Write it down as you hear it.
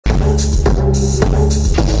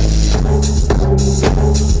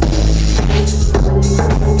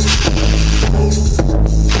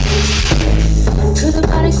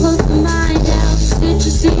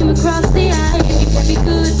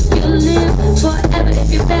forever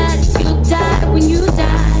if you're bad. You'll die when you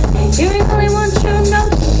die. Hearing only one true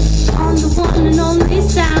note on the one and only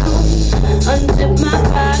sound. Unzip my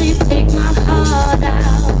body, take my heart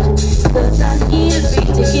out, 'cause I need a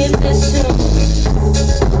beat to give this tune.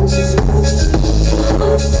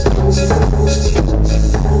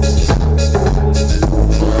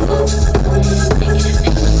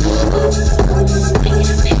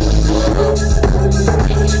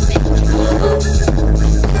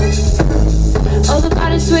 All the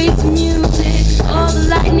body sways to music, all the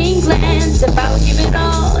lightning glance. If I would give it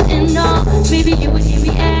all and all, maybe you would hear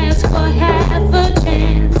me ask for half a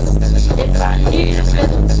chance. If I need a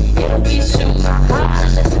rhythm, it'll be to my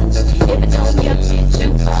heart. Listen, if it don't get me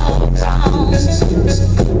too far wrong.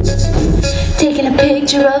 Taking a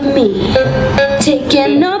picture of me,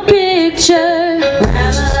 taking a picture.